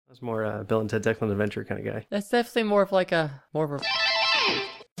was more Bill and Ted's Excellent Adventure kind of guy. That's definitely more of a.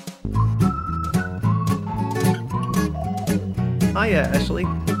 Hiya, Ashley.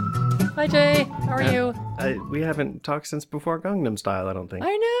 Hi Jay, how are you? We haven't talked since before Gangnam Style, I don't think.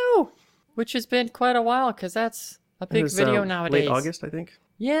 I know, which has been quite a while because that's a big video nowadays. Late August, I think.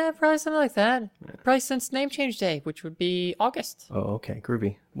 Yeah, probably something like that. Yeah. Probably since Name Change Day, which would be August. Oh, okay,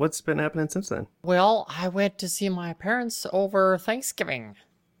 groovy. What's been happening since then? Well, I went to see my parents over Thanksgiving.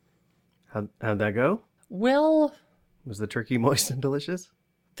 How'd that go? Well, was the turkey moist and delicious?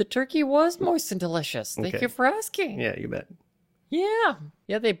 The turkey was moist and delicious. Okay. Thank you for asking. Yeah, you bet. Yeah,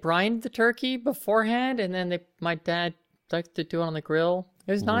 they brined the turkey beforehand, and then my dad liked to do it on the grill.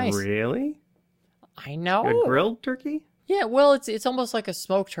 It was nice. Really? I know. A grilled turkey? Yeah, well, it's almost like a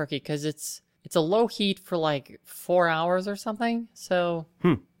smoked turkey because it's a low heat for like 4 hours or something. So.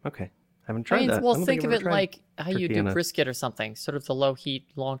 Okay. Haven't tried that. Well, think of it like how you do brisket or something, sort of the low heat,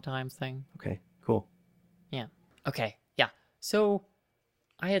 long time thing. Okay, cool. Yeah. Okay. Yeah. So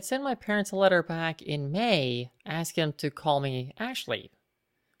I had sent my parents a letter back in May asking them to call me Ashley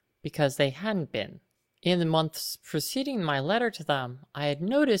because they hadn't been. In the months preceding my letter to them, I had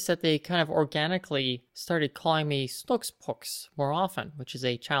noticed that they kind of organically started calling me Snooks Pooks more often, which is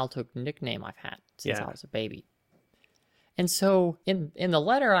a childhood nickname I've had since I was a baby. And so in the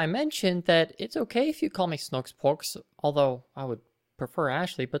letter, I mentioned that it's okay if you call me Snooks Pooks, although I would prefer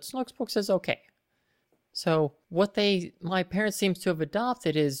Ashley, but Snooks Pooks is okay. So what my parents seems to have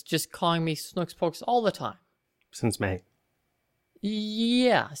adopted is just calling me Snooks Pooks all the time. Since May.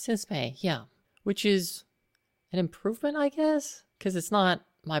 Yeah, since May, yeah. Which is an improvement, I guess, because it's not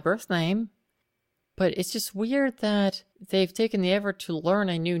my birth name. But it's just weird that they've taken the effort to learn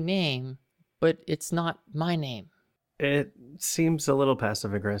a new name, but it's not my name. It seems a little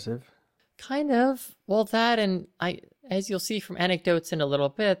passive-aggressive. Kind of. Well, that and as you'll see from anecdotes in a little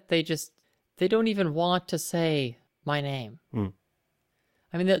bit, they don't even want to say my name.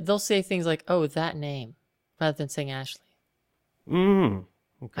 I mean, they'll say things like, oh, that name, rather than saying Ashley. Okay.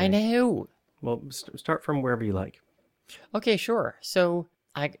 I know. Well, start from wherever you like. Okay, sure. So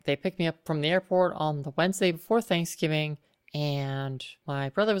they picked me up from the airport on the Wednesday before Thanksgiving, and my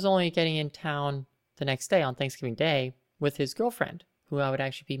brother was only getting in town the next day on Thanksgiving Day with his girlfriend, who I would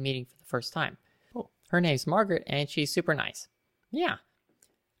actually be meeting for the first time. Oh. Her name's Margaret, and she's super nice. Yeah.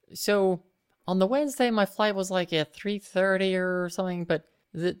 So on the Wednesday, my flight was like at 3:30 or something, but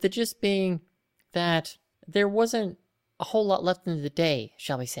the gist being that there wasn't a whole lot left in the day,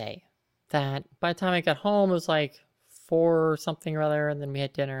 shall we say. That by the time I got home, it was like 4 something or other, and then we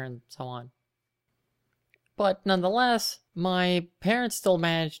had dinner and so on. But nonetheless, my parents still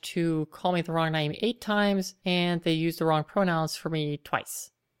managed to call me the wrong name 8 times, and they used the wrong pronouns for me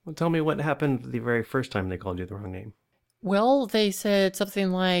twice. Well, tell me what happened the very first time they called you the wrong name. Well, they said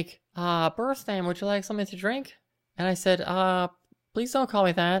something like, birth name, would you like something to drink? And I said, please don't call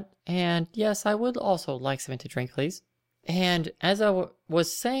me that. And yes, I would also like something to drink, please. And as I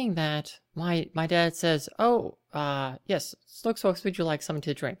was saying that, my dad says, oh, yes, Snooks Pooks, would you like something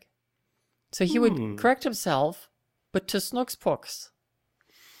to drink? So he would correct himself, but to Snooks Pooks.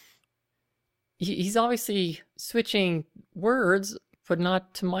 He's obviously switching words, but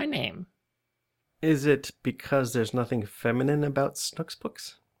not to my name. Is it because there's nothing feminine about Snooks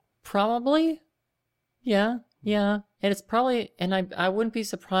Pooks? Probably. Yeah. And it's probably, and I wouldn't be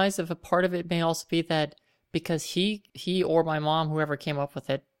surprised if a part of it may also be that because he or my mom, whoever came up with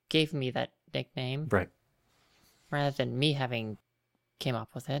it, gave me that nickname. Right. Rather than me having came up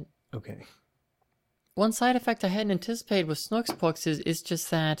with it. Okay. One side effect I hadn't anticipated with Snooks Pooks is just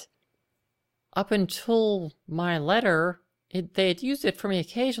that up until my letter, they had used it for me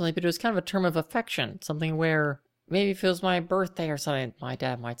occasionally, but it was kind of a term of affection. Something where maybe if it was my birthday or something, my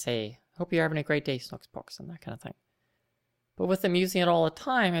dad might say, hope you're having a great day, Snooks Pooks, and that kind of thing. But with them using it all the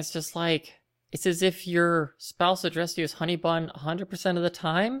time, it's just like, it's as if your spouse addressed you as Honey Bun 100% of the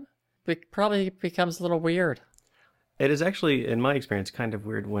time. It probably becomes a little weird. It is actually, in my experience, kind of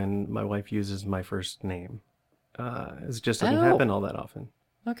weird when my wife uses my first name. It just doesn't happen all that often.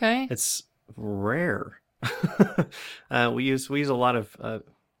 Okay. It's rare. We use a lot of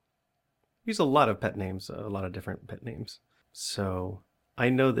pet names, a lot of different pet names. So I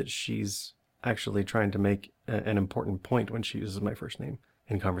know that she's actually trying to make an important point when she uses my first name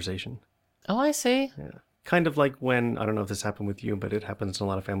in conversation. Oh, I see. Yeah. Kind of like when, I don't know if this happened with you, but it happens in a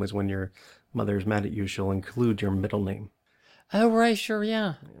lot of families when your mother's mad at you, she'll include your middle name. Oh, right, sure,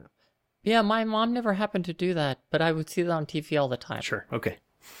 yeah. Yeah, my mom never happened to do that, but I would see that on TV all the time. Sure, okay.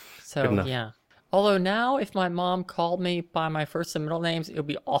 So, yeah. Although now, if my mom called me by my first and middle names, it would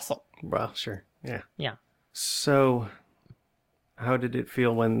be awesome. Well, sure, yeah. Yeah. So, How did it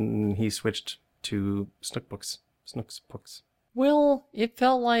feel when he switched to Snookbooks? Snooksbooks. Well, it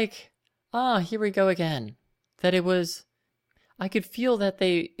felt like, here we go again. That it was, I could feel that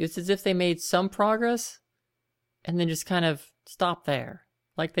it's as if they made some progress and then just kind of stopped there.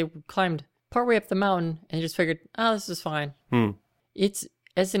 Like they climbed partway up the mountain and just figured, this is fine. It's,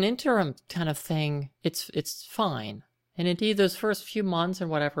 as an interim kind of thing, it's fine. And indeed, those first few months and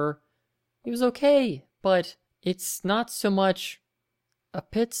whatever, it was okay. But it's not so much a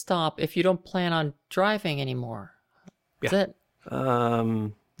pit stop if you don't plan on driving anymore. That's it.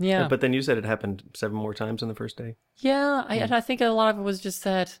 Yeah. But then you said it happened 7 more times in the first day. Yeah, and I think a lot of it was just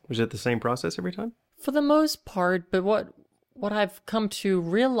that. Was it the same process every time? For the most part, but what I've come to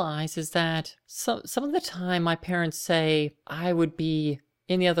realize is that some of the time my parents say I would be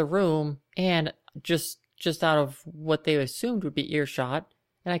in the other room and just out of what they assumed would be earshot,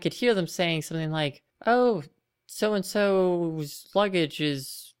 and I could hear them saying something like, "Oh, so and so's luggage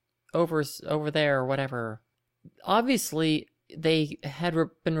is over there," or whatever. Obviously, they had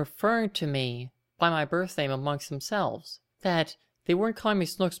been referring to me by my birth name amongst themselves. That they weren't calling me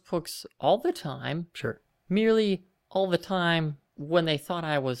Snooksbooks all the time. Sure. Merely all the time when they thought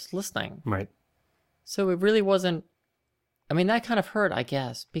I was listening. Right. So it really wasn't... I mean, that kind of hurt, I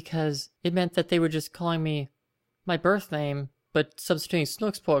guess, because it meant that they were just calling me my birth name, but substituting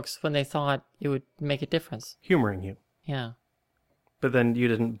Snooksbooks when they thought it would make a difference. Humoring you. Yeah. But then you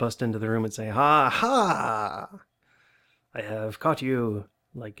didn't bust into the room and say, "Ha ha! I have caught you,"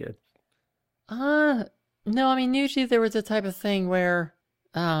 like it. No, I mean, usually there was a type of thing where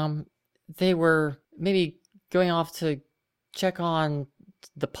they were maybe going off to check on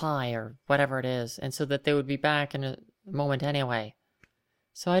the pie or whatever it is, and so that they would be back in a moment anyway.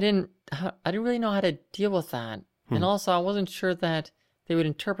 So I didn't really know how to deal with that. And also I wasn't sure that they would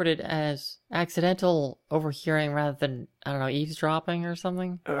interpret it as accidental overhearing rather than, I don't know, eavesdropping or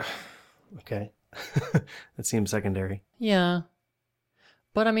something. Okay. That seems secondary. Yeah.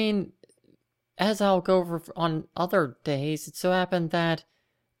 But I mean, as I'll go over on other days, it so happened that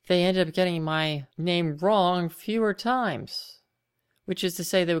they ended up getting my name wrong fewer times. Which is to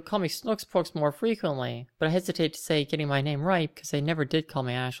say, they would call me Snooksbooks more frequently, but I hesitate to say getting my name right because they never did call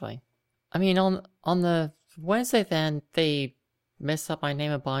me Ashley. I mean, on the Wednesday then, they messed up my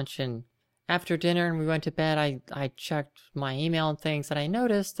name a bunch, and after dinner and we went to bed, I checked my email and things, and I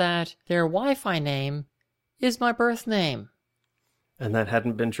noticed that their Wi-Fi name is my birth name. And that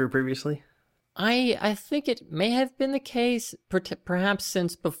hadn't been true previously? I think it may have been the case, perhaps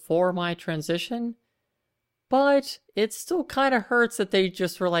since before my transition, but it still kind of hurts that they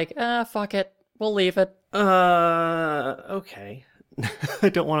just were like, fuck it, we'll leave it. Okay. I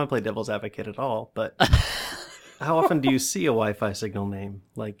don't want to play devil's advocate at all, but how often do you see a Wi-Fi signal name?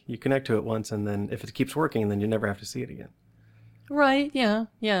 Like, you connect to it once, and then if it keeps working, then you never have to see it again. Right, yeah.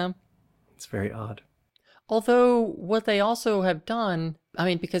 It's very odd. Although, what they also have done, I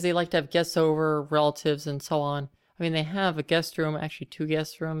mean, because they like to have guests over, relatives, and so on, I mean, they have a guest room, actually 2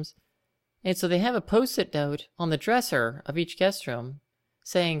 guest rooms, and so they have a post-it note on the dresser of each guest room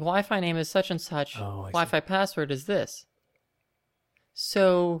saying, Wi-Fi name is such and such, Wi-Fi password is this.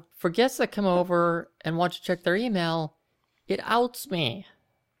 So, for guests that come over and want to check their email, it outs me.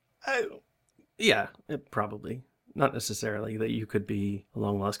 Yeah, probably. Not necessarily that you could be a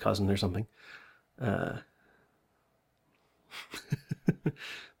long-lost cousin or something.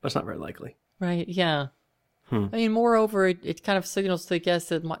 That's not very likely. Right, yeah. I mean, moreover, it kind of signals to the guests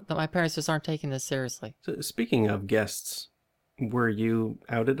that my parents just aren't taking this seriously. So, speaking of guests, were you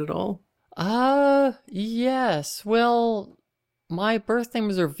outed at all? Yes. Well, my birth name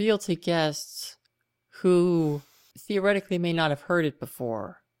was revealed to guests who theoretically may not have heard it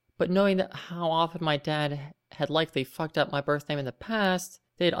before. But knowing that how often my dad had likely fucked up my birth name in the past,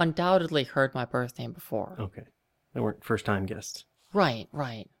 they had undoubtedly heard my birth name before. Okay. They weren't first-time guests. Right.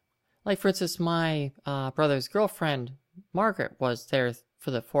 Like, for instance, my brother's girlfriend, Margaret, was there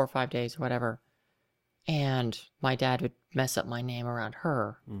for the 4 or 5 days or whatever. And my dad would mess up my name around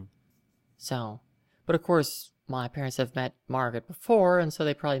her. So, but of course, my parents have met Margaret before, and so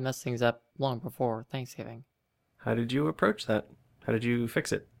they probably messed things up long before Thanksgiving. How did you approach that? How did you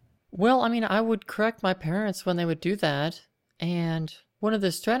fix it? Well, I mean, I would correct my parents when they would do that. And one of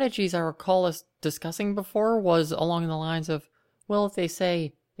the strategies I recall us discussing before was along the lines of, well, if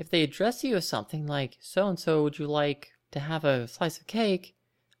they address you as something like, so-and-so, would you like to have a slice of cake?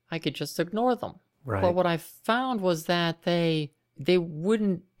 I could just ignore them. Right. But what I found was that they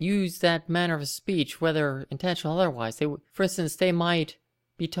wouldn't use that manner of speech, whether intentional or otherwise. For instance, they might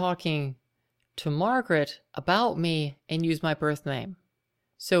be talking to Margaret about me and use my birth name.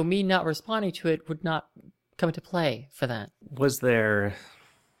 So me not responding to it would not come into play for that. Was there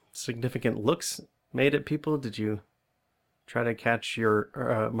significant looks made at people? Did you try to catch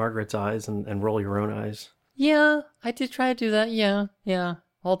your Margaret's eyes and roll your own eyes? Yeah, I did try to do that. Yeah.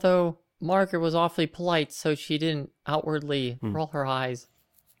 Although Margaret was awfully polite, so she didn't outwardly roll her eyes.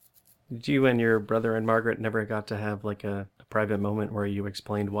 Did you and your brother and Margaret never got to have like a private moment where you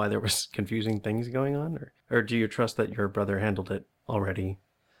explained why there was confusing things going on? Or do you trust that your brother handled it already?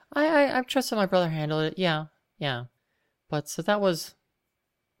 I trusted my brother handled it. Yeah. But so that was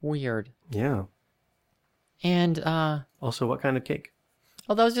weird. Yeah. And, Also, what kind of cake?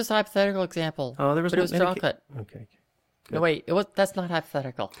 that was just a hypothetical example. Oh, there was but it was chocolate. Okay. No, wait, that's not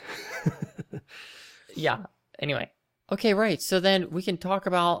hypothetical. Yeah. Anyway. Okay, right. So then we can talk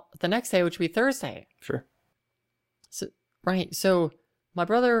about the next day, which would be Thursday. Sure. So my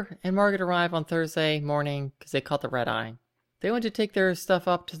brother and Margaret arrive on Thursday morning because they caught the red eye. They went to take their stuff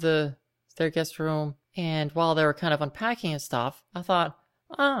up to their guest room, and while they were kind of unpacking and stuff, I thought,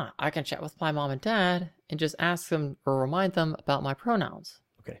 I can chat with my mom and dad and just ask them or remind them about my pronouns.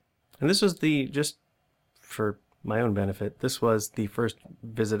 Okay. And this was just for my own benefit, this was the first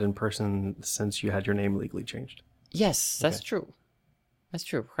visit in person since you had your name legally changed. Yes, that's true. That's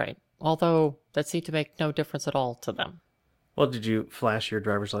true, right. Although that seemed to make no difference at all to them. Well, did you flash your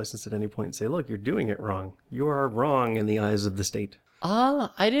driver's license at any point and say, look, you're doing it wrong. You are wrong in the eyes of the state?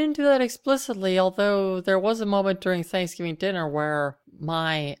 I didn't do that explicitly, although there was a moment during Thanksgiving dinner where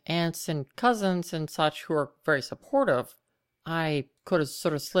my aunts and cousins and such, who are very supportive, I could have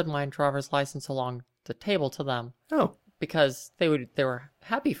sort of slid my driver's license along the table to them. Oh. Because they were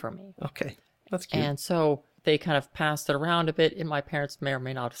happy for me. Okay. That's cute. And so they kind of passed it around a bit, and my parents may or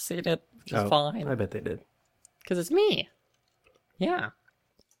may not have seen it, which is fine. I bet they did. Because it's me. Yeah.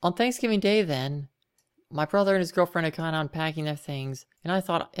 On Thanksgiving Day, then, my brother and his girlfriend had gone out unpacking their things, and I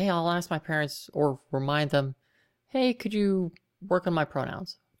thought, hey, I'll ask my parents or remind them, hey, could you work on my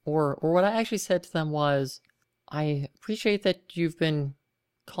pronouns? Or what I actually said to them was, I appreciate that you've been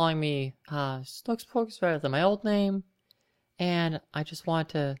calling me Snooks Pokes rather than my old name, and I just want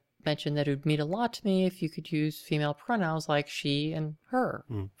to mention that it would mean a lot to me if you could use female pronouns like she and her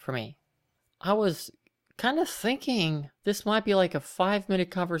for me. I was kind of thinking this might be like a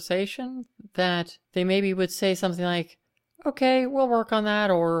 5-minute conversation that they maybe would say something like, okay, we'll work on that,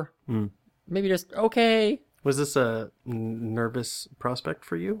 or maybe just, okay. Was this a nervous prospect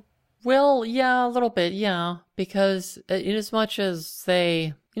for you? Well, yeah, a little bit, yeah, because in as much as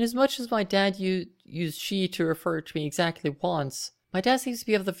my dad used she to refer to me exactly once, my dad seems to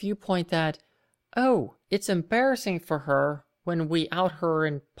be of the viewpoint that, oh, it's embarrassing for her when we out her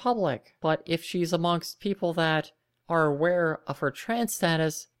in public, but if she's amongst people that are aware of her trans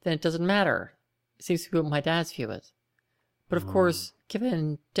status, then it doesn't matter. It seems to be what my dad's view is. But of course,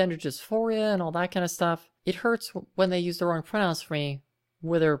 given gender dysphoria and all that kind of stuff, it hurts when they use the wrong pronouns for me,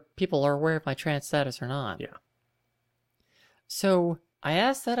 whether people are aware of my trans status or not. Yeah. So I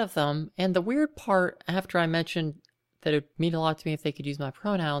asked that of them, and the weird part after I mentioned that it would mean a lot to me if they could use my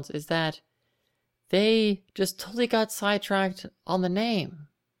pronouns is that they just totally got sidetracked on the name.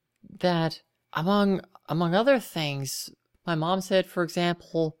 That among other things, my mom said, for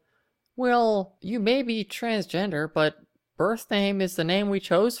example, well, you may be transgender, but birth name is the name we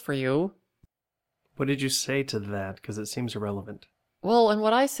chose for you. What did you say to that? Because it seems irrelevant. Well, and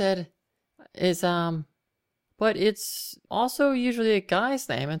what I said is, but it's also usually a guy's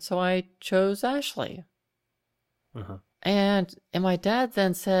name, and so I chose Ashley. Uh-huh. And my dad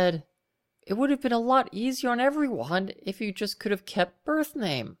then said, it would have been a lot easier on everyone if you just could have kept birth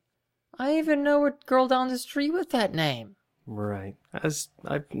name. I even know a girl down the street with that name. Right. As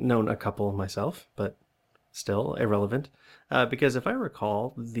I've known a couple myself, but still irrelevant. Because if I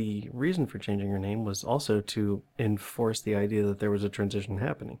recall, the reason for changing your name was also to enforce the idea that there was a transition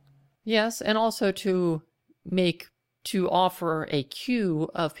happening. Yes, and also to offer a queue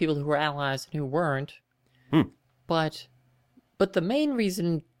of people who were allies and who weren't. But the main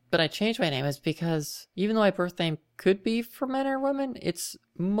reason that I changed my name is because even though my birth name could be for men or women, it's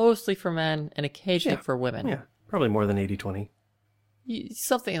mostly for men and occasionally for women. Yeah, probably more than 80-20.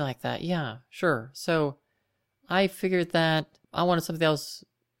 Something like that, yeah, sure. So I figured that I wanted something that was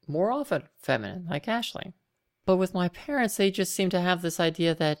more often feminine, like Ashley. But with my parents, they just seem to have this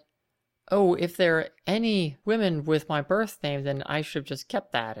idea that, oh, if there are any women with my birth name, then I should have just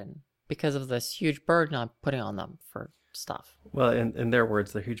kept that, and because of this huge burden I'm putting on them for stuff. Well, in their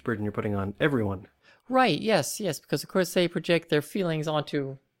words, the huge burden you're putting on everyone. Right, yes, because of course they project their feelings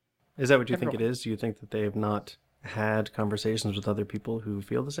onto Is that what you everyone. think it is? Do you think that they have not had conversations with other people who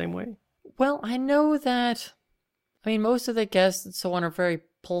feel the same way? Well, I know that, most of the guests and so on are very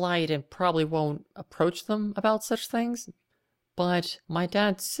polite and probably won't approach them about such things. But my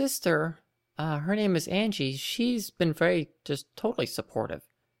dad's sister, her name is Angie, she's been very, just totally supportive.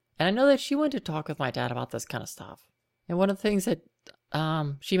 And I know that she went to talk with my dad about this kind of stuff. And one of the things that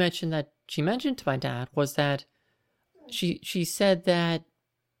she mentioned to my dad was that she said that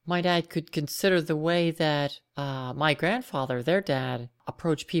my dad could consider the way that my grandfather, their dad,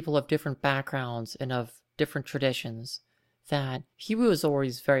 approached people of different backgrounds and of different traditions. That he was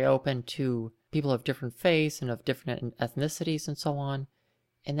always very open to people of different faiths and of different ethnicities and so on.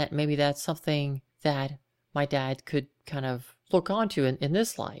 And that maybe that's something that my dad could kind of look onto in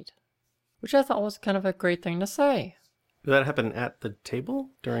this light. Which I thought was kind of a great thing to say. Did that happen at the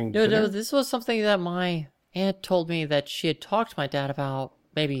table during No, dinner? this was something that my aunt told me that she had talked to my dad about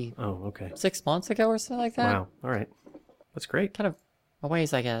maybe Oh, okay. 6 months ago or something like that. Wow. All right. That's great. Kind of a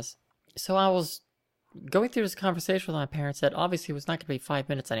ways, I guess. So I was going through this conversation with my parents that obviously was not going to be 5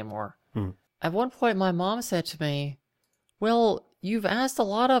 minutes anymore. At one point, my mom said to me, well, you've asked a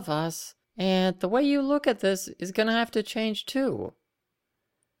lot of us, and the way you look at this is going to have to change too.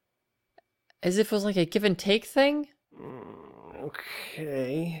 As if it was like a give and take thing.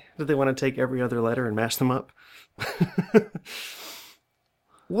 Okay. Did they want to take every other letter and mash them up?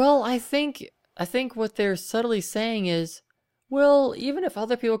 Well, I think what they're subtly saying is, well, even if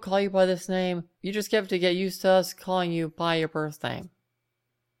other people call you by this name, you just have to get used to us calling you by your birth name.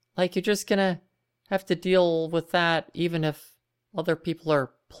 Like, you're just gonna have to deal with that even if other people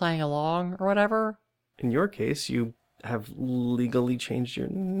are playing along or whatever. In your case, you have legally changed your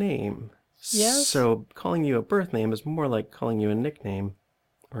name. Yes. So calling you a birth name is more like calling you a nickname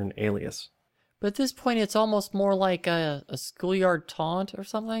or an alias. But at this point, it's almost more like a schoolyard taunt or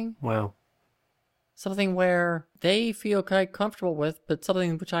something. Wow. Something where they feel quite comfortable with, but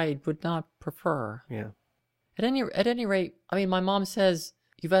something which I would not prefer. Yeah. At any rate, I mean, my mom says,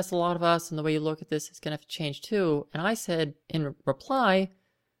 you've asked a lot of us, and the way you look at this is going to have to change too. And I said, in reply,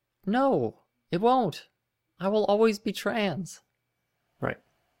 no, it won't. I will always be trans. Right.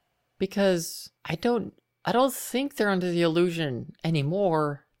 Because I don't think they're under the illusion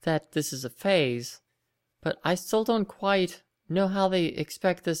anymore that this is a phase, but I still don't quite know how they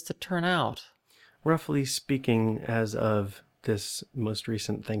expect this to turn out. Roughly speaking, as of this most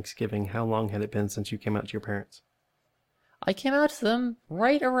recent Thanksgiving, how long had it been since you came out to your parents? I came out to them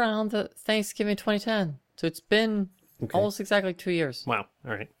right around the Thanksgiving 2010. So it's been almost exactly 2 years. Wow.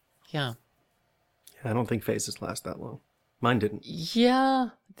 All right. Yeah. I don't think phases last that long. Mine didn't. Yeah,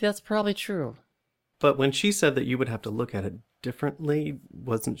 that's probably true. But when she said that you would have to look at it differently,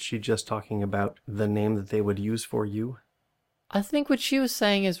 wasn't she just talking about the name that they would use for you? I think what she was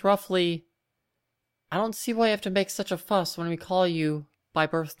saying is roughly, I don't see why you have to make such a fuss when we call you by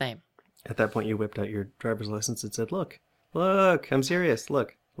birth name. At that point, you whipped out your driver's license and said, look, I'm serious.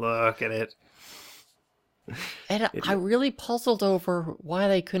 Look at it. And I really puzzled over why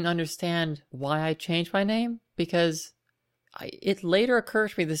they couldn't understand why I changed my name, because it later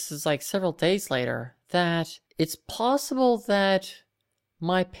occurred to me, this is like several days later, that it's possible that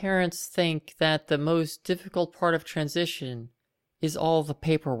my parents think that the most difficult part of transition is all the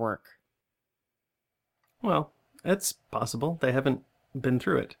paperwork. Well, it's possible. They haven't been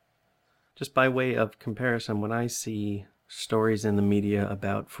through it. Just by way of comparison, when I see stories in the media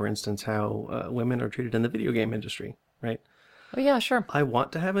about, for instance, how women are treated in the video game industry, right? Oh, yeah, sure. I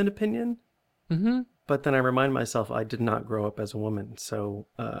want to have an opinion, Mm-hmm. but then I remind myself I did not grow up as a woman, so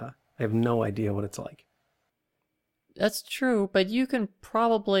I have no idea what it's like. That's true, but you can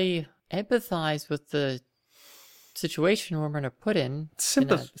probably empathize with the situation women are put in.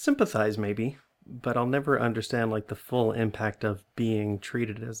 Sympathize, maybe, but I'll never understand like the full impact of being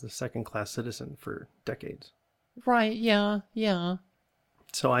treated as a second-class citizen for decades. Right, yeah.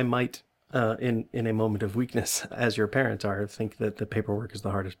 So I might, in a moment of weakness, as your parents are, think that the paperwork is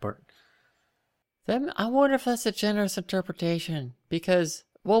the hardest part. Then I wonder if that's a generous interpretation, because,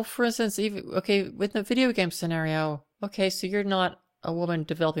 well, for instance, with the video game scenario, so you're not a woman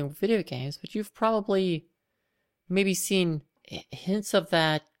developing video games, but you've probably maybe seen hints of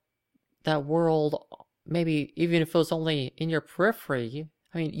that world, maybe even if it was only in your periphery.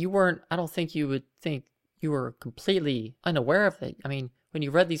 I mean, I don't think you would think you were completely unaware of it. I mean, when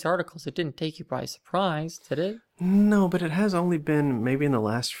you read these articles, it didn't take you by surprise, did it? No, but it has only been maybe in the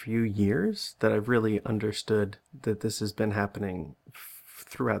last few years that I've really understood that this has been happening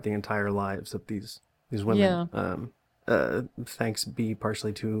throughout the entire lives of these women. Yeah. Thanks be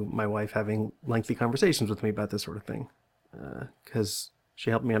partially to my wife having lengthy conversations with me about this sort of thing. Because she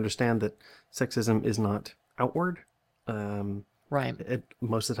helped me understand that sexism is not outward. Right. It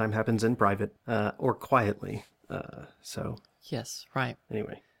most of the time happens in private or quietly. So Yes, right.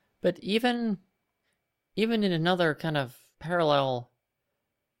 anyway, But even in another kind of parallel,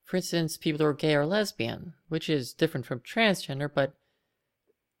 for instance, people who are gay or lesbian, which is different from transgender, but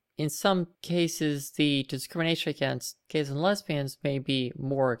in some cases, the discrimination against gays and lesbians may be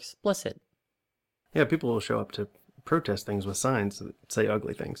more explicit. yeah, people will show up to protest things with signs that say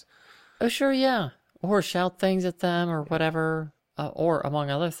ugly things. Oh, sure, yeah. Or shout things at them or whatever, or among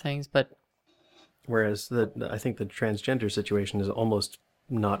other things, but Whereas I think the transgender situation is almost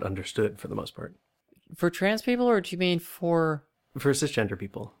not understood for the most part. for trans people, or do you mean for... For cisgender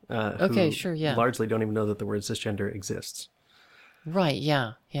people, Okay, who sure, yeah. largely don't even know that the word cisgender exists. Right,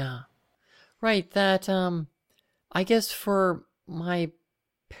 yeah, yeah. Right, that, I guess for my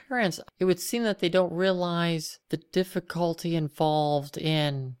parents, it would seem that they don't realize the difficulty involved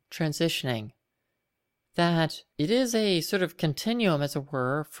in transitioning. That it is a sort of continuum, as it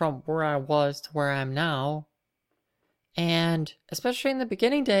were, from where I was to where I am now. And especially in the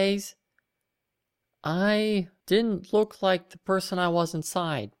beginning days, I didn't look like the person I was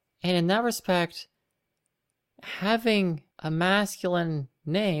inside. And in that respect, having a masculine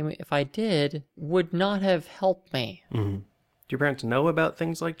name, if I did, would not have helped me. Mm-hmm. Do your parents know about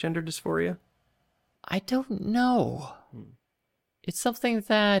things like gender dysphoria? I don't know. It's something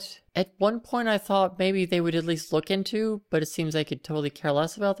that at one point I thought maybe they would at least look into, but it seems they could totally care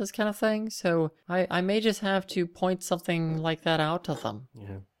less about this kind of thing. So I may just have to point something like that out to them.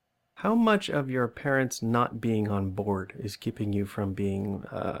 Yeah. How much of your parents not being on board is keeping you from being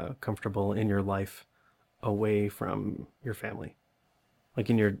comfortable in your life away from your family?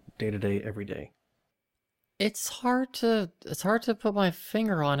 Like in your day-to-day, everyday? It's hard to put my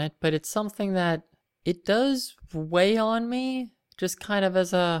finger on it, but it's something that it does weigh on me, just kind of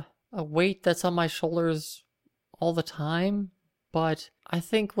as a weight that's on my shoulders all the time. But I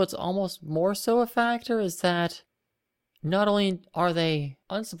think what's almost more so a factor is that not only are they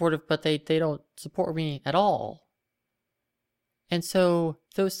unsupportive, but they don't support me at all. And so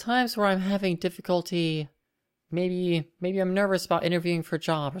those times where I'm having difficulty, maybe I'm nervous about interviewing for a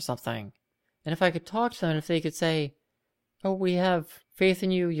job or something. And if I could talk to them, if they could say, "Oh, we have faith in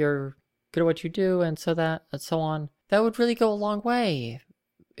you, you're good at what you do," and so on, that would really go a long way.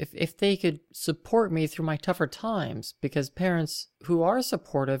 If they could support me through my tougher times, because parents who are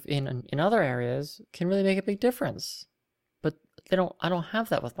supportive in other areas can really make a big difference. But I don't have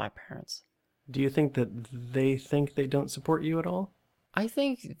that with my parents. Do you think that they think they don't support you at all? I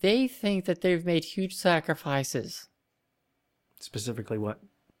think they think that they've made huge sacrifices. Specifically what?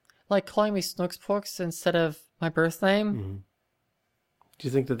 Like calling me Snooks instead of my birth name. Mm-hmm. Do you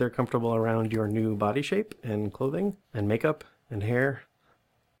think that they're comfortable around your new body shape and clothing and makeup and hair?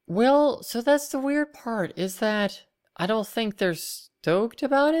 Well, so that's the weird part, is that I don't think they're stoked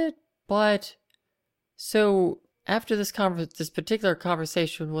about it, but so after this particular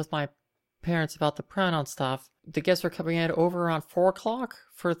conversation with my parents about the pronoun stuff, the guests were coming in over around 4 o'clock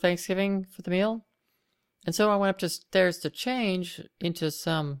for Thanksgiving for the meal. And so I went upstairs to change into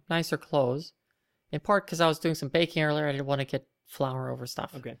some nicer clothes, in part because I was doing some baking earlier. I didn't want to get flour over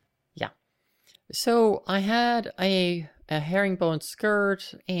stuff. Okay. Yeah. So I had a herringbone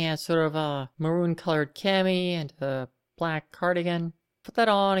skirt and sort of a maroon colored cami and a black cardigan. Put that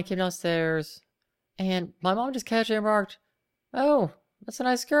on and came downstairs. And my mom just casually remarked, "Oh, that's a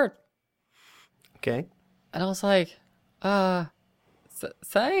nice skirt." Okay. And I was like,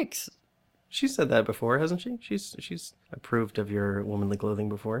 thanks. She said that before, hasn't she? She's approved of your womanly clothing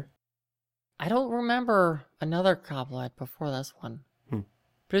before. I don't remember another compliment before this one. But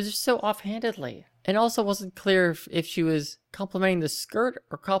it was just so offhandedly. And also wasn't clear if she was complimenting the skirt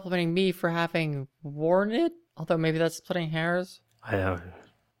or complimenting me for having worn it. Although maybe that's splitting hairs.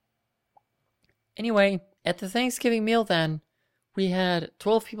 Anyway, at the Thanksgiving meal then, we had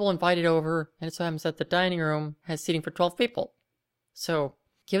 12 people invited over, and it so happens that the dining room has seating for 12 people. So,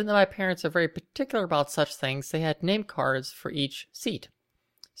 given that my parents are very particular about such things, they had name cards for each seat.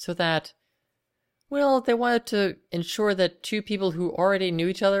 So that, well, they wanted to ensure that 2 people who already knew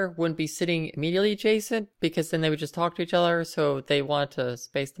each other wouldn't be sitting immediately adjacent, because then they would just talk to each other, so they wanted to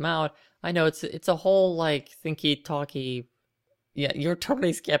space them out. I know, it's a whole, like, thinky-talky... Yeah, you're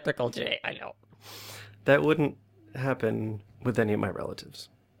totally skeptical, Jay, I know. That wouldn't happen with any of my relatives.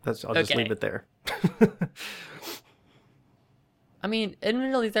 I'll just leave it there. I mean,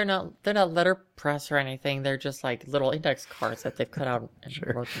 admittedly, they're not letterpress or anything. They're just like little index cards that they've cut out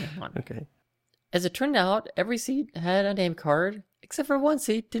and wrote the name on. Okay. As it turned out, every seat had a name card, except for one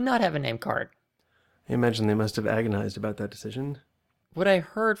seat did not have a name card. I imagine they must have agonized about that decision. What I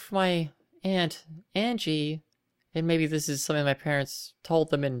heard from my aunt, Angie, and maybe this is something my parents told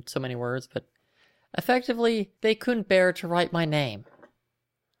them in so many words, but Effectively, they couldn't bear to write my name.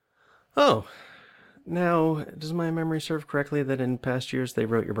 Oh, now, does my memory serve correctly that in past years they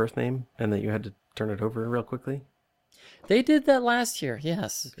wrote your birth name and that you had to turn it over real quickly? They did that last year,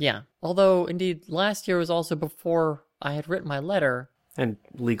 yes. Yeah. Although, indeed, last year was also before I had written my letter. And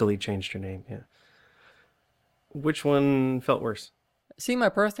legally changed your name, yeah. Which one felt worse? See, my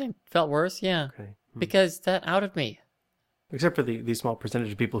birth name felt worse, yeah. Okay. Because that outed me. Except for the small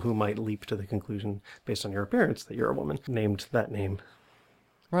percentage of people who might leap to the conclusion, based on your appearance, that you're a woman, named that name.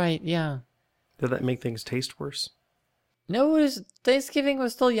 Right, yeah. Did that make things taste worse? No, Thanksgiving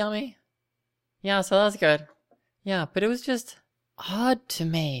was still yummy. Yeah, so that's good. Yeah, but it was just odd to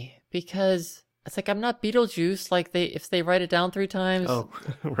me because it's like I'm not Beetlejuice. Like if they write it down 3 times. Oh,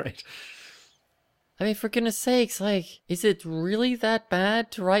 right. I mean, for goodness sakes, like, is it really that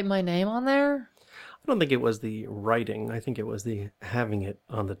bad to write my name on there? I don't think it was the writing. I think it was the having it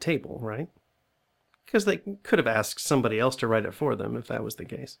on the table, right? Because they could have asked somebody else to write it for them if that was the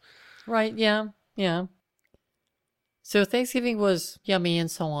case. Right, yeah, yeah. So Thanksgiving was yummy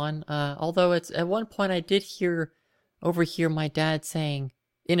and so on. Although it's at one point I did overhear my dad saying,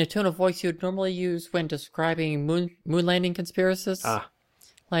 in a tone of voice you would normally use when describing moon landing conspiracists.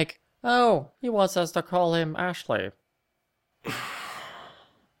 Like, oh, he wants us to call him Ashley.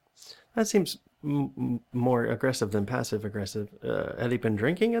 That seems more aggressive than passive aggressive. Had he been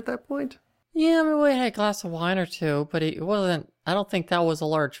drinking at that point? Yeah, I mean, we had a glass of wine or two, but it wasn't, I don't think that was a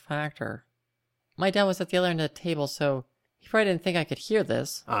large factor. My dad was at the other end of the table, so he probably didn't think I could hear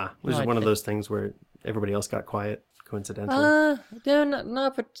this. It was one of those things where everybody else got quiet, coincidentally. No,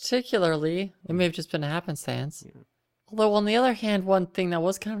 not particularly. It may have just been a happenstance. Yeah. Although, on the other hand, one thing that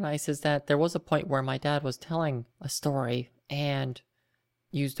was kind of nice is that there was a point where my dad was telling a story and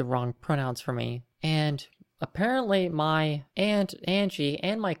used the wrong pronouns for me. And apparently my aunt Angie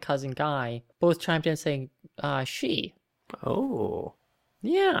and my cousin Guy both chimed in saying, she. Oh.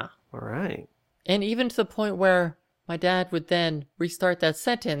 Yeah. All right. And even to the point where my dad would then restart that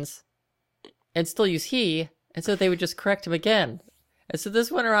sentence and still use he, and so they would just correct him again. And so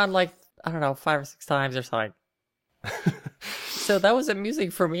this went around like, I don't know, 5 or 6 times or something. So that was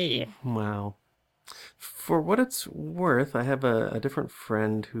amusing for me. Wow. For what it's worth, I have a different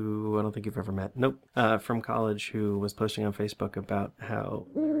friend who I don't think you've ever met. Nope. From college, who was posting on Facebook about how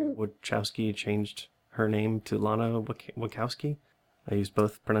Wachowski changed her name to Lana Wachowski. I used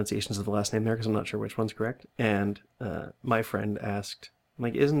both pronunciations of the last name there because I'm not sure which one's correct. And my friend asked,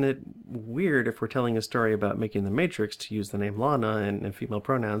 like, isn't it weird if we're telling a story about making the Matrix to use the name Lana and female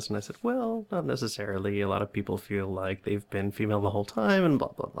pronouns? And I said, well, not necessarily. A lot of people feel like they've been female the whole time and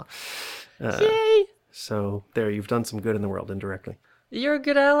blah, blah, blah. Yay! So there, you've done some good in the world indirectly. You're a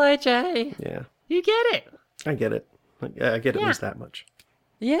good ally, Jay. Yeah. You get it. I get it. I get at least that much.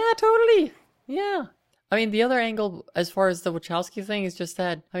 Yeah, totally. Yeah. I mean, the other angle, as far as the Wachowski thing, is just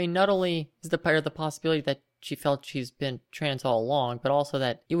that, I mean, not only is the possibility that she felt she's been trans all along, but also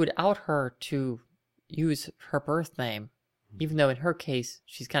that it would out her to use her birth name, even though in her case,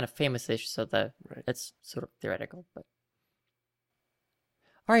 she's kind of famous-ish, so that's sort of theoretical. But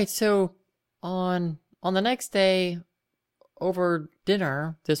all right, so on the next day, over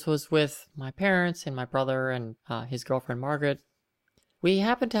dinner, this was with my parents and my brother and his girlfriend, Margaret. We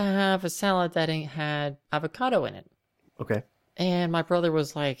happened to have a salad that had avocado in it. Okay. And my brother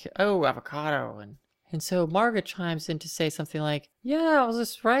was like, oh, avocado. And so Margaret chimes in to say something like, yeah, I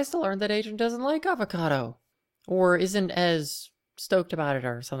was surprised to learn that Adrian doesn't like avocado. Or isn't as stoked about it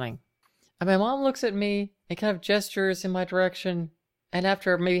or something. And my mom looks at me and kind of gestures in my direction. And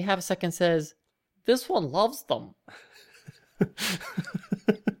after maybe half a second says, this one loves them.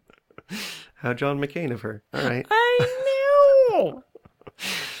 How John McCain of her. All right. I knew!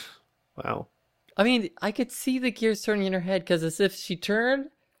 Wow. I mean, I could see the gears turning in her head because as if she turned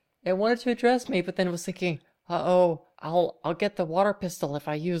and wanted to address me, but then was thinking, uh-oh, I'll get the water pistol if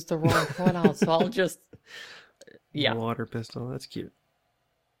I use the wrong pronoun, so I'll just... Yeah. Water pistol, that's cute.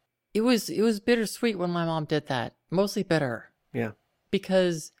 It was bittersweet when my mom did that. Mostly bitter. Yeah.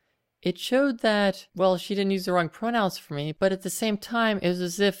 Because it showed that, well, she didn't use the wrong pronouns for me, but at the same time, it was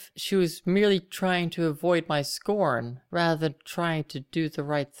as if she was merely trying to avoid my scorn rather than trying to do the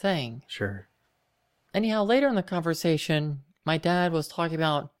right thing. Sure. Anyhow, later in the conversation, my dad was talking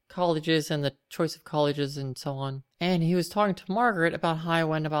about colleges and the choice of colleges and so on. And he was talking to Margaret about how I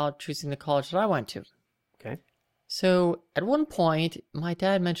went about choosing the college that I went to. Okay. So at one point, my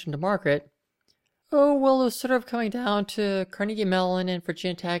dad mentioned to Margaret, oh, well, it was sort of coming down to Carnegie Mellon and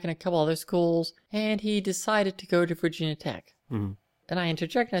Virginia Tech and a couple other schools, and he decided to go to Virginia Tech. Mm-hmm. And I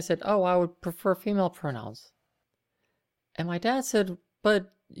interjected and I said, oh, I would prefer female pronouns. And my dad said,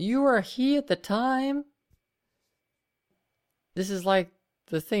 but you were he at the time? This is like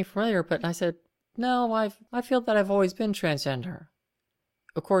the thing from earlier, but I said, no, I feel that I've always been transgender.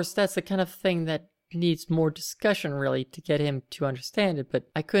 Of course, that's the kind of thing that needs more discussion, really, to get him to understand it, but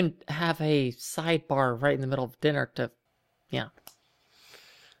I couldn't have a sidebar right in the middle of dinner to, yeah.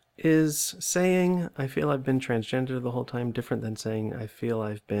 Is saying I feel I've been transgender the whole time different than saying I feel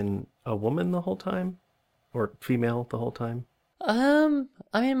I've been a woman the whole time? Or female the whole time? I mean,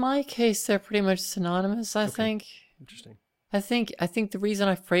 in my case, they're pretty much synonymous, I Okay. think. Interesting. I think the reason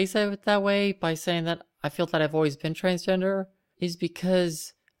I phrase it that way by saying that I feel that I've always been transgender is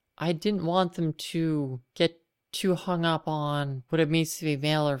because I didn't want them to get too hung up on what it means to be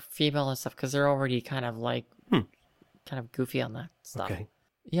male or female and stuff, because they're already kind of like kind of goofy on that stuff. Okay.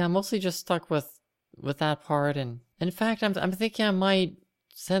 Yeah, I'm mostly just stuck with that part, and in fact, I'm thinking I might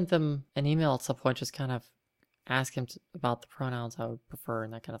send them an email at some point, just kind of ask him about the pronouns I would prefer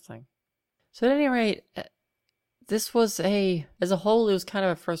and that kind of thing. So at any rate, this was as a whole, it was kind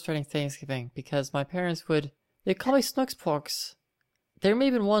of a frustrating Thanksgiving because my parents they'd call me Snookspox. There may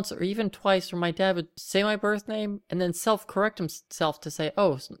have been once or even twice where my dad would say my birth name and then self-correct himself to say,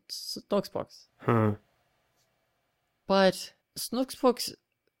 oh, Snookspox. Huh. But Snookspox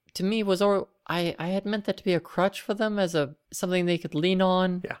to me was, I had meant that to be a crutch for them as something they could lean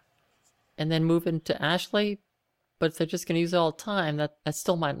on. Yeah. And then move into Ashley. But if they're just going to use it all the time, that's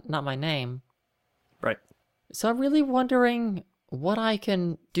still not my name. Right. So I'm really wondering what I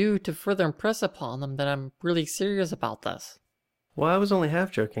can do to further impress upon them that I'm really serious about this. Well, I was only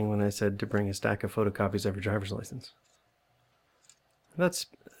half joking when I said to bring a stack of photocopies of your driver's license. That's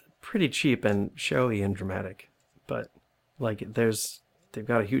pretty cheap and showy and dramatic. But, like, they've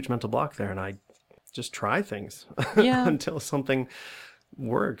got a huge mental block there, and I just try things Yeah. until something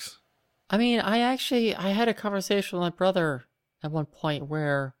works. I mean, I had a conversation with my brother at one point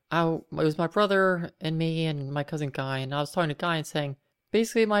where it was my brother and me and my cousin Guy, and I was talking to Guy and saying,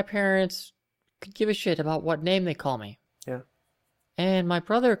 basically my parents could give a shit about what name they call me. Yeah. And my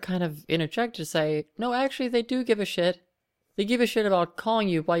brother kind of interjected to say, no, actually they do give a shit. They give a shit about calling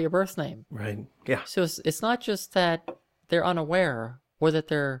you by your birth name. Right. Yeah. So it's not just that they're unaware or that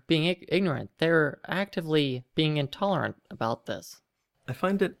they're being ignorant. They're actively being intolerant about this. I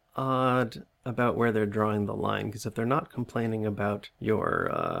find it odd about where they're drawing the line, because if they're not complaining about your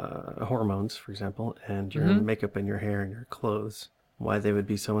hormones, for example, and your makeup and your hair and your clothes, why they would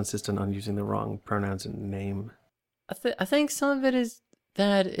be so insistent on using the wrong pronouns and name. I think some of it is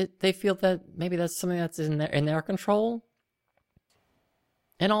that they feel that maybe that's something that's in their control.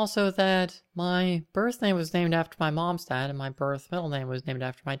 And also that my birth name was named after my mom's dad and my birth middle name was named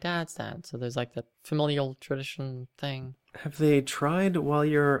after my dad's dad. So there's like that familial tradition thing. Have they tried, while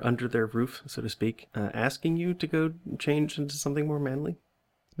you're under their roof, so to speak, asking you to go change into something more manly?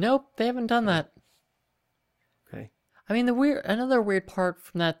 Nope, they haven't done that. Okay. I mean, another weird part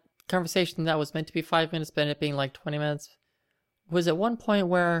from that conversation that was meant to be 5 minutes, but ended up being like 20 minutes, was at one point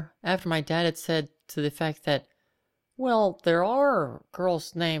where after my dad had said to the effect that, well, there are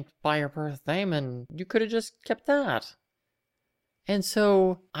girls named by your birth name and you could have just kept that. And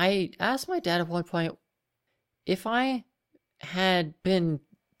so I asked my dad at one point, if I had been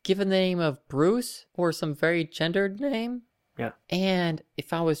given the name of Bruce or some very gendered name, Yeah. and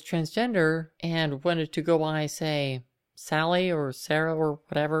if I was transgender and wanted to go by, say, Sally or Sarah or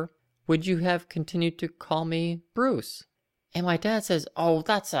whatever, would you have continued to call me Bruce? And my dad says, oh,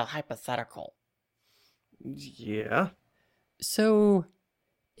 that's a hypothetical. Yeah. So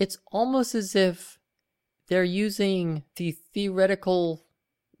it's almost as if they're using the theoretical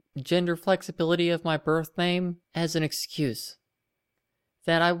gender flexibility of my birth name as an excuse.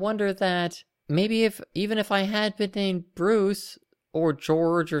 That I wonder that maybe even if I had been named Bruce or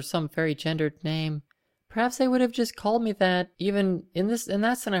George or some very gendered name, perhaps they would have just called me that even in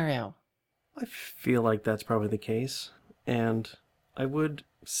that scenario. I feel like that's probably the case. And I would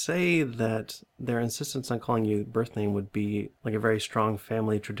say that their insistence on calling you birth name would be like a very strong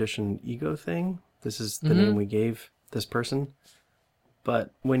family tradition ego thing. This is the name we gave this person.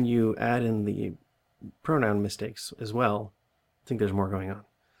 But when you add in the pronoun mistakes as well, I think there's more going on.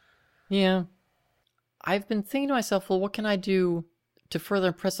 Yeah. I've been thinking to myself, well, what can I do to further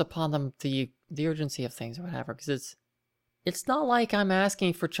impress upon them the urgency of things or whatever? Because it's not like I'm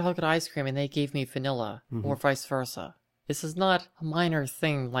asking for chocolate ice cream and they gave me vanilla or vice versa. This is not a minor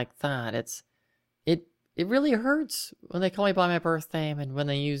thing like that. It really hurts when they call me by my birth name and when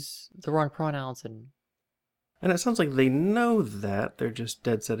they use the wrong pronouns. And it sounds like they know that. They're just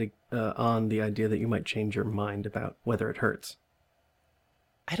dead set on the idea that you might change your mind about whether it hurts.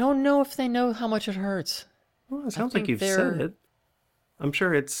 I don't know if they know how much it hurts. Well, it sounds like you've said it. I'm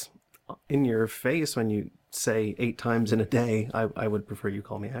sure it's in your face when you say 8 times in a day. I would prefer you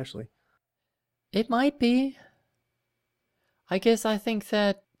call me Ashley. It might be. I guess I think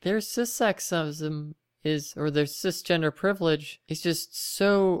that their cissexism or their cisgender privilege is just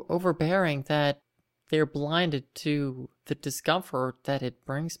so overbearing that they're blinded to the discomfort that it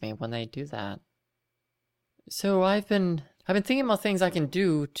brings me when they do that. So I've been thinking about things I can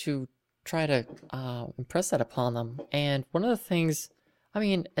do to try to impress that upon them. And one of the things, I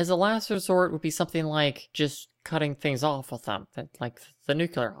mean, as a last resort would be something like just cutting things off with them, like the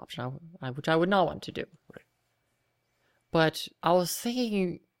nuclear option, which I would not want to do. Right. But I was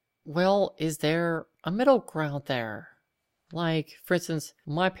thinking, well, is there a middle ground there? Like, for instance,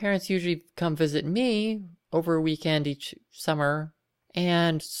 my parents usually come visit me over a weekend each summer.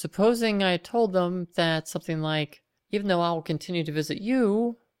 And supposing I told them that something like, even though I will continue to visit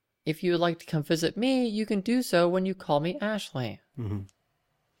you, if you would like to come visit me, you can do so when you call me Ashley. Mm-hmm.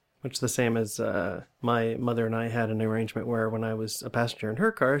 Which is the same as my mother and I had an arrangement where when I was a passenger in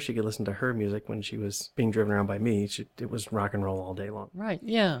her car, she could listen to her music when she was being driven around by me. It was rock and roll all day long. Right,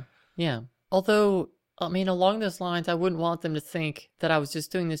 yeah. Although, I mean, along those lines, I wouldn't want them to think that I was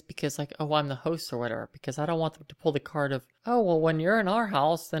just doing this because, like, oh, I'm the host or whatever, because I don't want them to pull the card of, oh, well, when you're in our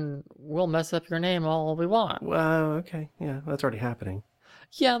house, then we'll mess up your name all we want. Well, okay, yeah, that's already happening.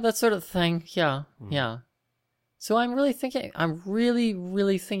 Yeah, that sort of thing, yeah. So I'm really thinking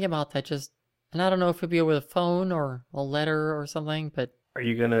about that and I don't know if it'd be over the phone or a letter or something, but...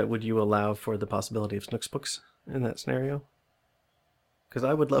 Would you allow for the possibility of Snooks books in that scenario? Because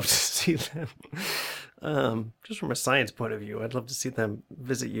I would love to see them, just from a science point of view, I'd love to see them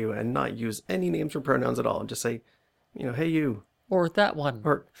visit you and not use any names or pronouns at all and just say, hey you. Or that one.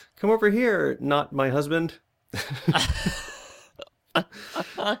 Or come over here, not my husband.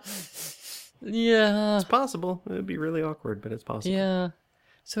 Yeah. It's possible. It would be really awkward, but it's possible. Yeah.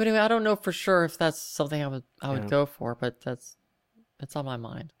 So anyway, I don't know for sure if that's something I would go for, but that's on my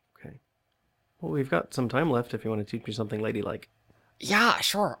mind. Okay. Well, we've got some time left if you want to teach me something ladylike. Yeah,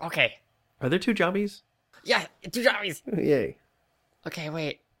 sure. Okay. Are there 2 jobbies? Yeah, 2 jobbies. Yay. Okay,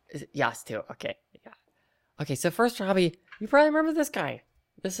 wait. Yeah, it's 2. Okay. Yeah. Okay, so first jobby, you probably remember this guy.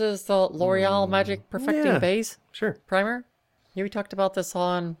 This is the L'Oreal Magic Perfecting Base Sure. primer. Yeah, we talked about this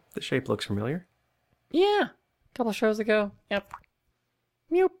on... The shape looks familiar. Yeah, a couple shows ago. Yep.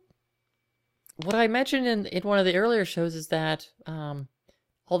 Meow. What I mentioned in one of the earlier shows is that,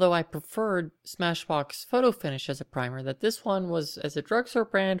 although I preferred Smashbox Photo Finish as a primer, that this one was, as a drugstore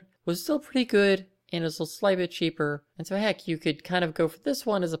brand, was still pretty good and is a slight bit cheaper. And so heck, you could kind of go for this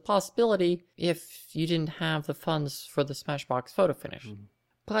one as a possibility if you didn't have the funds for the Smashbox Photo Finish. Mm-hmm.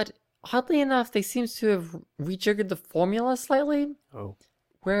 But oddly enough, they seem to have rejiggered the formula slightly. Oh.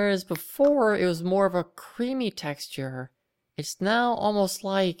 Whereas before, it was more of a creamy texture. It's now almost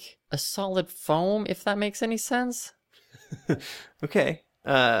like a solid foam, if that makes any sense. Okay.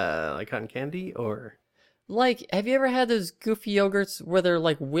 Like cotton candy or... Like, have you ever had those goofy yogurts where they're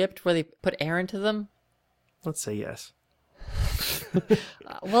like whipped, where they put air into them? Let's say yes.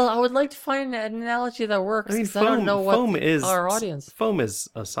 Well, I would like to find an analogy that works. I mean, I don't know what our audience... Foam is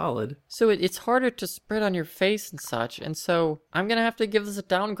a solid. So it's harder to spread on your face and such, and so I'm going to have to give this a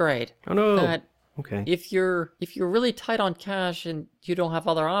downgrade. Oh, no. Okay. If you're really tight on cash and you don't have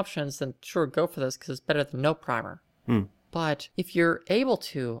other options, then sure, go for this, because it's better than no primer. But if you're able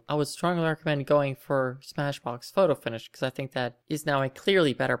to, I would strongly recommend going for Smashbox Photo Finish, because I think that is now a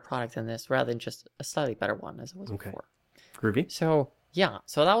clearly better product than this, rather than just a slightly better one as it was before. Groovy. So, yeah.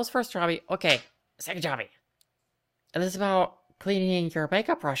 So that was first jobby. Okay, second jobby. And this is about cleaning your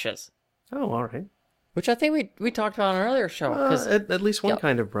makeup brushes. Oh, all right. Which I think we talked about on an earlier show. At least one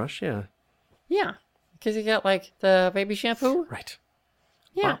kind of brush, yeah. Yeah, because you got like the baby shampoo. Right.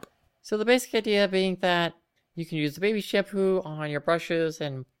 Yeah. Bop. So the basic idea being that you can use the baby shampoo on your brushes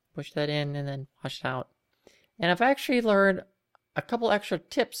and push that in and then wash it out. And I've actually learned a couple extra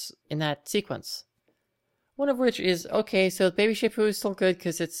tips in that sequence. One of which is, okay, so the baby shampoo is still good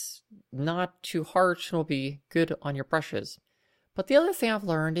because it's not too harsh and will be good on your brushes. But the other thing I've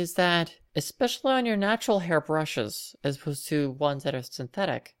learned is that, especially on your natural hair brushes, as opposed to ones that are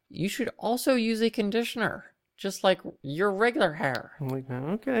synthetic, you should also use a conditioner, just like your regular hair.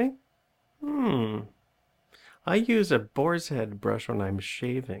 Okay. I use a boar's head brush when I'm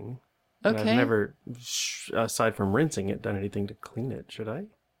shaving. Okay. I've never, aside from rinsing it, done anything to clean it, should I?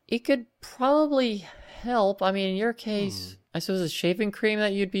 It could probably help. I mean, in your case, I suppose a shaving cream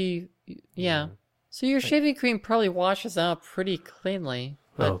that you'd be... Yeah. So your shaving cream probably washes out pretty cleanly.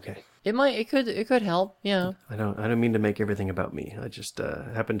 But okay. It could help, yeah. I don't mean to make everything about me. I just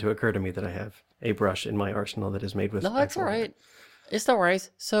happened to occur to me that I have a brush in my arsenal that is made with... No, that's all right. It's no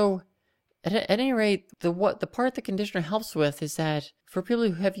worries. So, at any rate, the part the conditioner helps with is that for people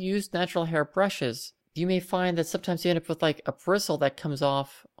who have used natural hair brushes, you may find that sometimes you end up with like a bristle that comes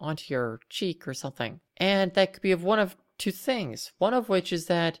off onto your cheek or something. And that could be of one of two things. One of which is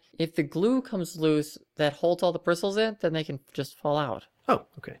that if the glue comes loose that holds all the bristles in, then they can just fall out. Oh,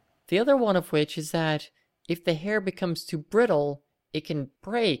 okay. The other one of which is that if the hair becomes too brittle, it can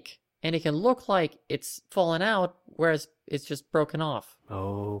break and it can look like it's fallen out, whereas it's just broken off.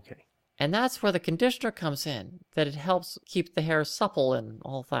 Okay. And that's where the conditioner comes in, that it helps keep the hair supple and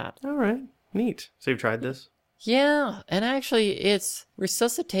all that. All right. Neat. So you've tried this? Yeah, and actually it's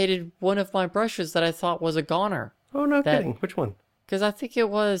resuscitated one of my brushes that I thought was a goner. Oh, no kidding. Which one? Because I think it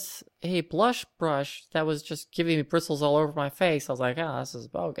was a blush brush that was just giving me bristles all over my face. I was like, this is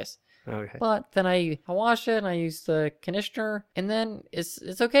bogus. Okay. But then I washed it and I used the conditioner, and then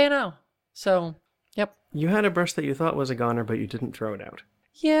it's okay now. So, yep. You had a brush that you thought was a goner, but you didn't throw it out.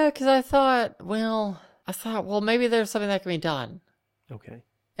 Yeah, because I thought, well, maybe there's something that can be done. Okay.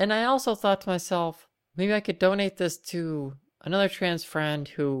 And I also thought to myself, maybe I could donate this to another trans friend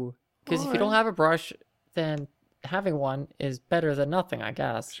who, because if you don't have a brush, then having one is better than nothing, I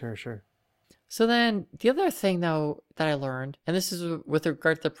guess. Sure. So then the other thing, though, that I learned, and this is with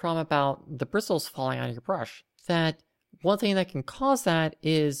regard to the problem about the bristles falling out of your brush, that one thing that can cause that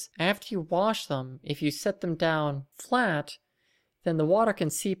is after you wash them, if you set them down flat, then the water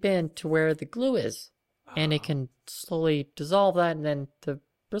can seep in to where the glue is, and it can slowly dissolve that, and then the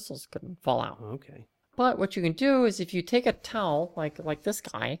bristles couldn't fall out. Okay. But what you can do is if you take a towel, like this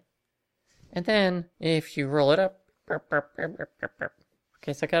guy, and then if you roll it up,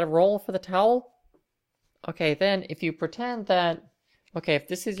 okay, so I got a roll for the towel. Okay, then if you pretend that, okay, if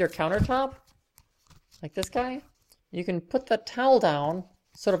this is your countertop, like this guy, you can put the towel down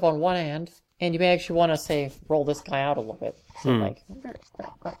sort of on one end, and you may actually want to, say, roll this guy out a little bit. So like,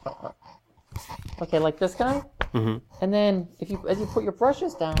 okay, like this guy. Mm-hmm. And then as you put your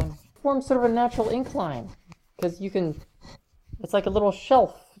brushes down, form sort of a natural incline, because you can, it's like a little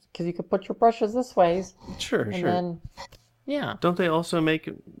shelf, because you can put your brushes this way. Sure. And then, yeah. Don't they also make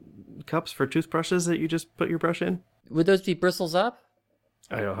cups for toothbrushes that you just put your brush in? Would those be bristles up?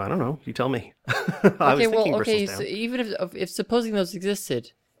 I don't know. You tell me. I was thinking bristles down. So even if supposing those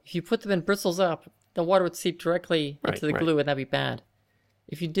existed, if you put them in bristles up, the water would seep directly into the glue, and that'd be bad.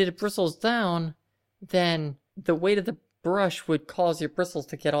 If you did it bristles down, then the weight of the brush would cause your bristles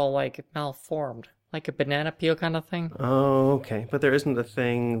to get all like malformed, like a banana peel kind of thing. Oh, okay. But there isn't a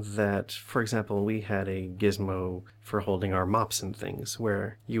thing that, for example, we had a gizmo for holding our mops and things,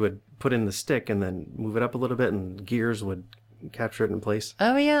 where you would put in the stick and then move it up a little bit, and gears would capture it in place.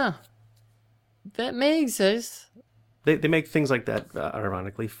 Oh yeah, that may exist. They make things like that,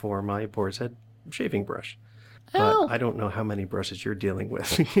 ironically, for my boar's head shaving brush. But Oh. I don't know how many brushes you're dealing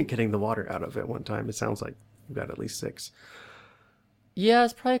with getting the water out of at one time. It sounds like you've got at least 6. Yeah,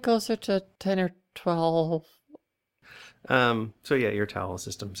 it's probably closer to 10 or 12. So yeah, your towel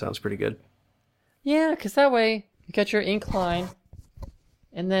system sounds pretty good. Yeah, because that way you got your incline.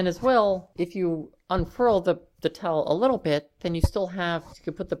 And then as well, if you unfurl the towel a little bit, then you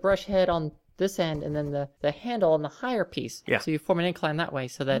could put the brush head on this end and then the handle on the higher piece. Yeah. So you form an incline that way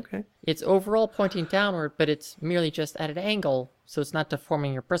so that Okay. it's overall pointing downward, but it's merely just at an angle, so it's not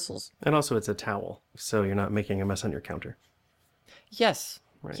deforming your bristles. And also it's a towel, so you're not making a mess on your counter. Yes.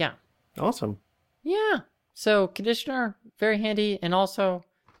 Right. Yeah. Awesome. Yeah. So conditioner, very handy. And also,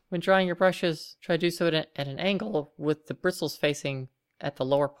 when drying your brushes, try to do so at an angle with the bristles facing at the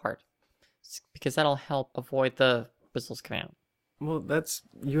lower part, because that'll help avoid the bristles coming out. Well,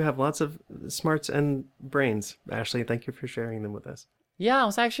 you have lots of smarts and brains, Ashley. Thank you for sharing them with us. Yeah, I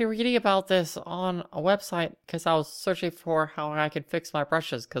was actually reading about this on a website because I was searching for how I could fix my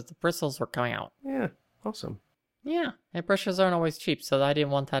brushes because the bristles were coming out. Yeah, awesome. Yeah, and brushes aren't always cheap, so I didn't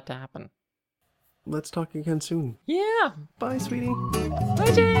want that to happen. Let's talk again soon. Yeah. Bye, sweetie.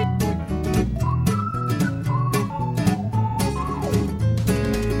 Bye, Jay.